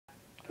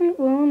Alright,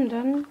 well, I'm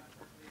done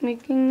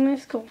making my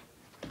skull.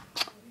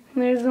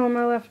 There's all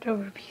my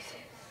leftover pieces.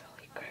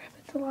 Holy crap,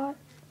 it's a lot.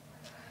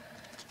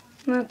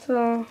 And that's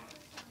all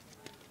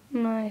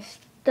my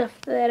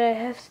stuff that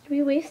has to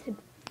be wasted.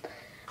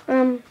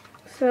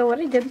 So what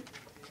I did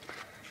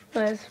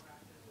was,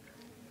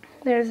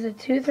 there's a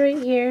tooth right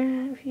here.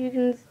 If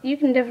you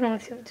can definitely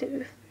see the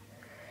tooth.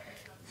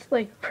 It's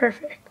like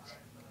perfect.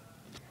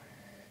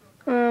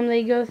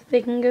 They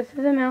can go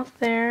through the mouth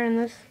there, and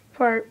this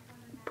part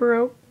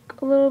broke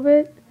a little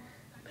bit,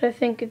 but I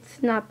think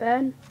it's not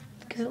bad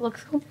because it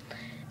looks cool.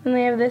 And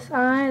they have this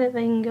eye that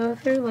they can go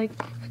through, like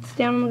if it's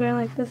down on the ground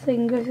like this, they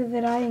can go through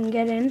that eye and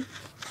get in.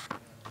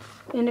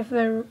 And if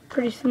they're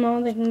pretty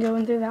small, they can go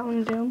in through that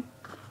one too.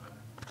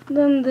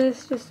 Then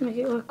this, just to make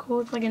it look cool,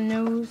 it's like a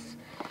nose.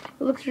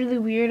 It looks really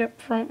weird up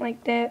front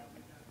like that,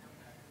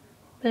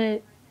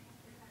 but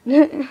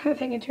I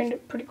think it turned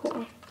out pretty cool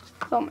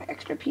with all my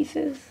extra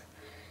pieces.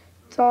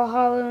 It's all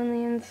hollow on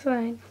the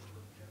inside.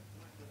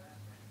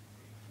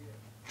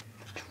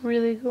 It's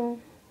really cool.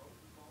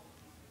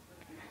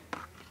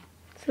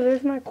 So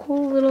there's my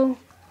cool little,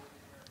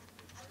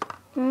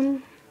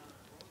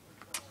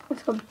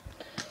 what's it called?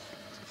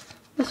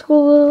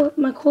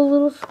 My cool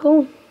little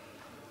skull.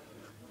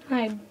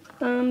 Hi.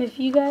 If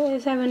you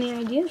guys have any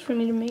ideas for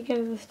me to make out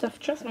of this stuff,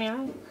 trust me,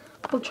 I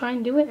will try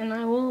and do it, and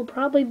I will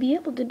probably be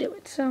able to do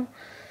it. So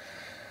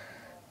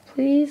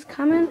please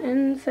comment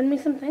and send me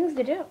some things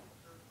to do,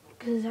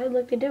 because I'd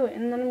like to do it,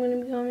 and then I'm going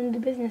to be going into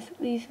business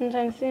at least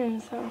sometime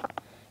soon. So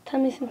tell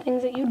me some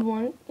things that you'd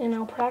want, and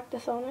I'll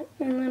practice on it,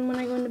 and then when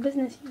I go into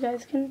business, you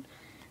guys can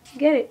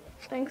get it.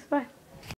 Thanks, bye.